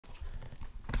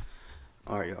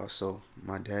All right, y'all. So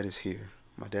my dad is here.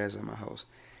 My dad's at my house,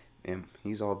 and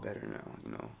he's all better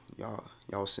now.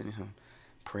 Y'all sending him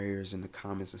prayers in the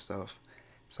comments and stuff.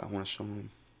 So I want to show him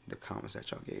the comments that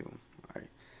y'all gave him. All right,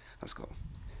 let's go.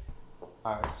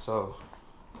 All right, so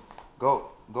go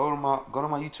to my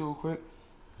YouTube quick.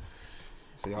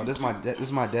 So y'all, this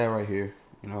is my dad right here.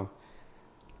 All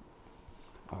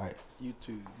right.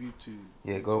 YouTube.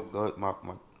 Yeah, YouTube. go to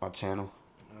my channel.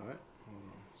 All right. Hold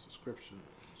on. Subscriptions.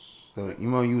 So you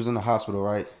remember you was in the hospital,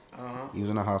 right? Uh-huh. You was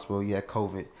in the hospital. You had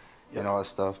COVID and all that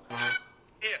stuff.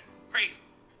 Yeah, crazy.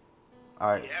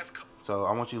 All right. Yeah, So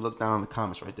I want you to look down in the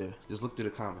comments right there. Just look through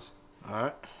the comments. All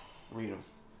right. Read them.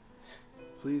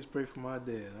 Please pray for my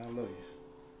dad. I love you.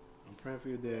 I'm praying for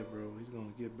your dad, bro. He's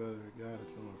gonna get better. God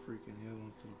is gonna freaking heal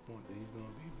him to the point that he's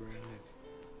gonna be brand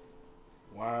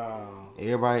new. Wow.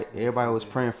 Everybody was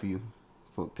praying for you.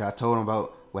 I told them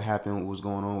about what happened, what was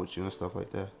going on with you and stuff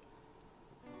like that.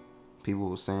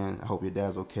 People were saying, "I hope your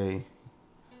dad's okay,"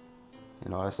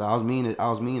 and all that. So I was meaning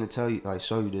to tell you, like,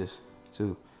 show you this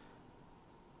too.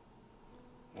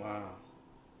 Wow.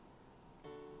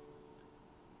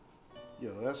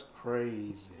 Yo, that's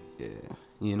crazy. Yeah,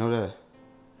 you know that.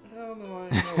 Hell no, I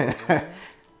ain't know that, man.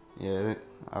 Yeah,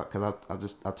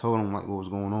 cause I told him like what was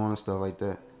going on and stuff like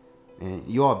that, and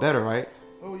you all better, right?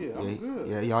 Oh yeah, I'm good.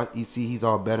 Yeah, y'all. You see, he's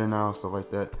all better now, stuff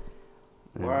like that.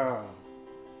 Yeah. Wow.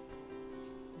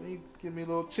 Man, you give me a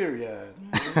little teary-eyed,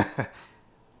 man.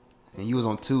 And you was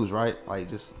on tubes, right? Like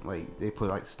just like they put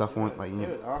like stuff on, like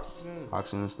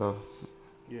oxygen and stuff.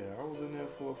 Yeah, I was in there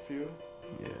for a few.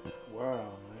 Yeah. Wow,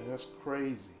 man, that's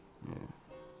crazy. Yeah.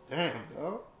 Damn,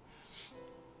 dog.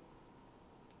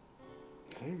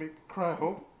 You make me cry,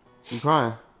 Hope. You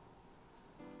crying?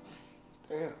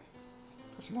 Damn,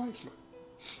 that's nice, man.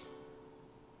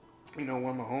 You know,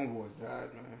 one of my homeboys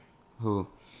died, man. Who?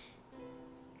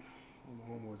 One of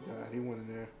my homeboys died. He went in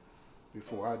there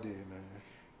before I did, man.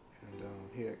 And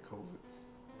he had COVID.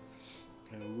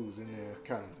 And we was in there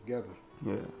kind of together.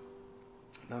 Yeah.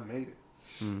 And I made it.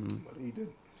 Mm-hmm. But he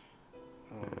didn't.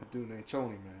 Dude named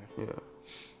Tony, man. Yeah.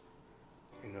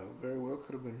 You know, very well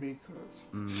could have been me, cuz.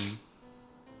 Mm-hmm.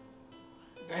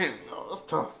 Damn, dog, that's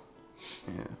tough.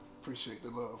 Yeah. Appreciate the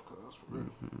love, cuz, for real.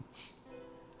 Mm-hmm.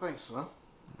 Thanks, son.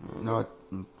 No, I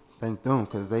thank them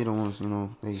because they the ones,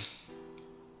 they.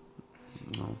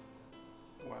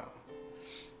 Wow.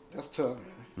 That's tough, man.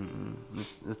 Mm-hmm.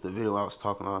 This the video I was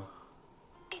talking about.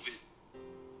 COVID.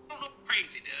 I don't know,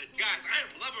 crazy, dude. Guys, I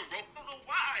am loving bro. I don't know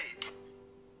why.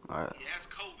 All right. He has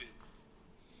COVID,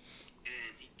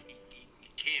 and he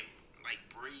can't like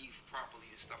breathe properly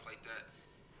and stuff like that.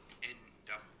 And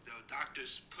the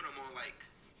doctors put him on like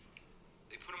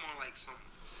some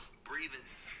breathing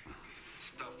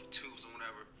stuff, tubes or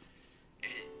whatever.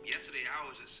 And yesterday I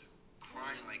was just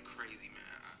crying like crazy, man.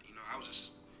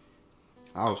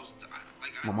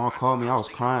 My mom called me. I was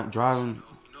crying, driving.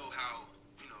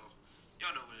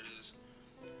 Y'all know what it is.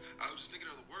 I was just thinking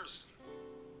of the worst.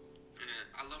 And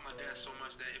I love my dad so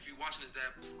much that if you're watching this,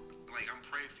 dad, like, I'm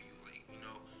praying for you. Like,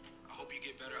 I hope you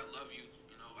get better. I love you.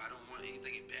 I don't want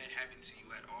anything bad happening to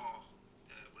you at all.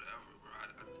 Whatever, bro.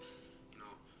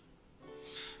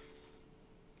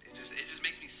 It just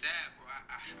makes me sad, bro.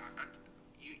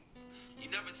 You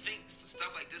never think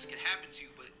stuff like this can happen to you,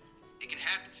 but it can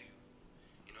happen to you.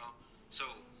 So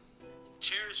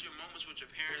cherish your moments with your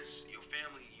parents, your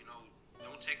family.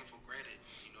 Don't take them for granted.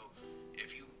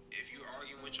 If you're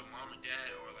arguing with your mom and dad,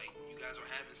 or like you guys are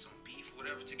having some beef or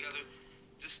whatever together,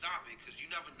 just stop it, because you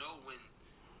never know when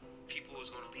people is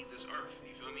gonna leave this earth.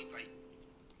 You feel me? Like,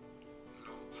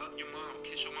 hug your mom,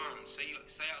 kiss your mom, say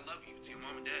I love you to your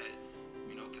mom and dad.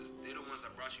 Because they're the ones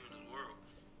that brought you into the world.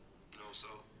 So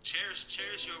cherish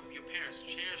your parents,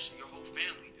 cherish your whole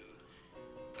family, dude.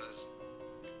 Because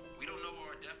we don't know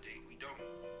our death date. We don't.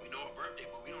 We know our birthday,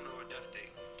 but we don't know our death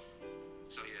date.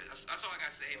 So yeah, that's all I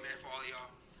gotta say, man, for all of y'all.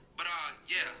 But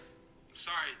yeah, I'm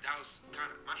sorry, that was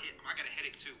kind of I got a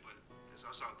headache too, but it's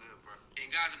all good, bro. And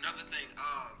guys, another thing,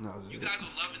 you guys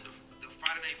are loving the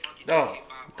Friday Night Funky GTA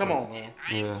 5. Come on, man.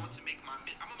 I ain't going to make my.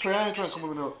 Trey, I ain't trying to come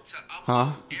over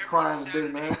Huh? crying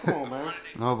today, man. Come on, man.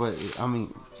 No, but I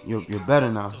mean, you're better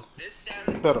now.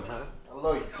 Better, man. I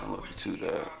love you. I love you too,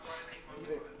 Dad.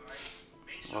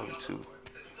 I love you too.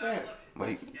 Damn. But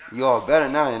you all better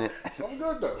now, ain't it? I'm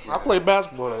good though. I played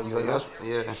basketball that day.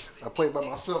 Yeah. I played by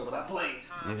myself, but I played.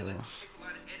 Yeah.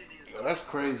 Yo, that's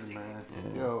crazy, man.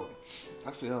 Yeah. Yo,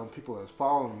 I see people that's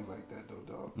following me like that though,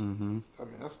 dog. Mm-hmm. I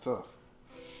mean, that's tough.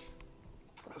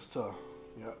 That's tough.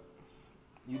 Yep.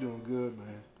 You doing good,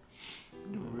 man.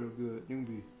 You doing real good.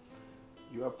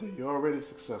 You up there. You're already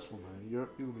successful, man.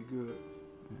 You'll be good.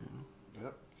 Yeah.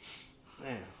 Yep.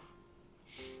 Damn.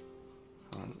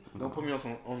 Don't put me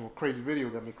on a crazy video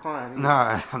that me crying.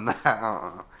 Nah, I'm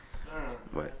not.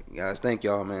 But guys, thank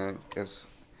y'all, man. Cause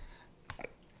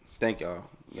thank y'all.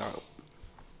 Y'all.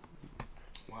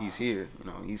 Wow. He's here. You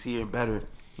know, he's here better.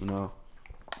 You know.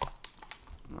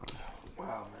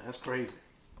 Wow, man, that's crazy.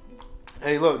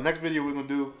 Hey, look, next video we're gonna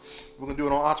do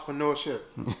it on entrepreneurship.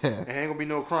 Yeah. It ain't gonna be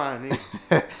no crying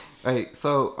either. Hey,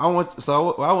 what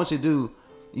I want you to do.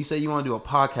 You say you want to do a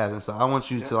podcast and stuff. I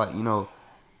want you to like, you know,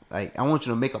 like I want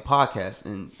you to make a podcast,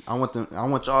 and I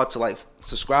want y'all to like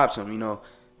subscribe to him. You know,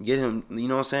 get him. You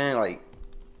know what I'm saying? Like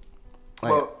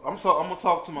well, I'm gonna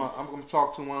talk to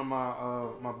one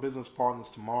of my business partners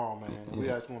tomorrow, man. And we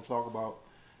actually gonna talk about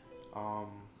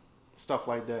stuff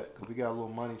like that, because we got a little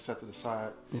money set to the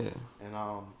side. Yeah. And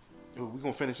we're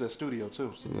gonna finish that studio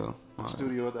too.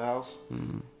 Studio at the house.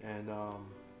 Mm-hmm. And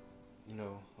you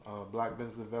know, Black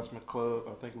Business Investment Club.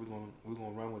 I think we're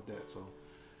gonna run with that. So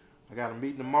I got a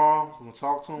meeting tomorrow. We're gonna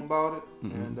talk to him about it.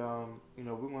 Mm-hmm. And you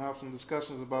know, we're gonna have some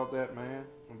discussions about that, man.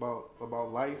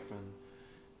 About life and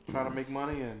trying to make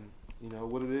money, and you know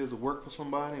what it is to work for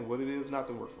somebody and what it is not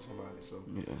to work for somebody. So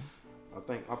yeah. I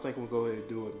think we'll go ahead and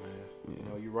do it, man. Yeah. You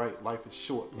know, you're right. Life is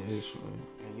short. Yeah, it's short.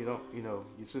 And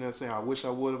you sit there saying, "I wish I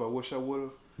would have. I wish I would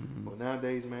have." Mm-hmm. But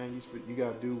nowadays, man, you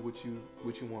gotta do what you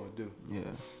want to do. Yeah.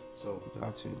 So you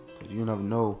got to, cause you never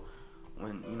know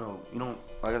when you don't.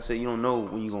 Like I said, you don't know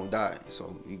when you're gonna die.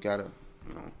 So you gotta,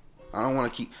 you know. I don't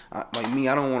want to keep like me.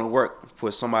 I don't want to work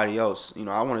for somebody else. You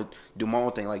know, I want to do my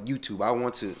own thing, like YouTube. I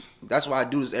want to. That's why I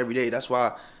do this every day. That's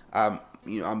why I'm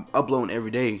uploading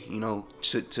every day. You know,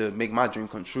 to make my dream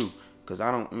come true. Cause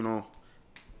I don't. You know,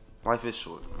 life is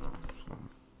short. You know,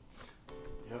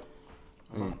 so.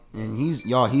 Yep. And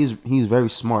he's very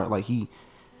smart. Like he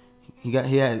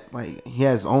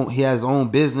has his own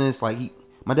business. Like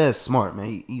my dad's smart,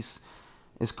 man.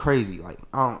 It's crazy. Like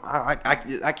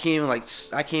I can't even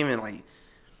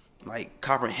like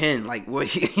comprehend like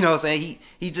what you know what I'm saying.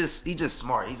 He just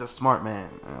smart. He's a smart man.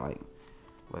 Like,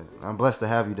 but I'm blessed to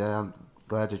have you, Dad. I'm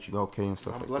glad that you're okay and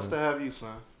stuff. I'm blessed to have you,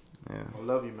 son. Yeah. I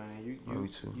love you, man.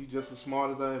 You just as smart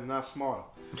as I am, not smarter.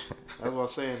 That's what I'm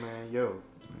saying, man. Yo,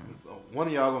 one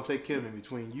of y'all gonna take care of me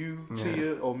between you,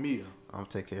 Tia, or Mia. I'm gonna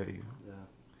take care of you.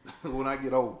 Yeah. When I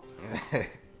get old.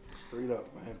 Straight up,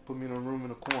 man. Put me in a room in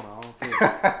the corner. I don't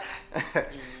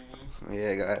care.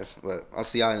 Yeah, guys. But I'll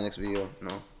see y'all in the next video. You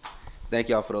know, thank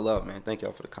y'all for the love, man. Thank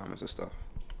y'all for the comments and stuff.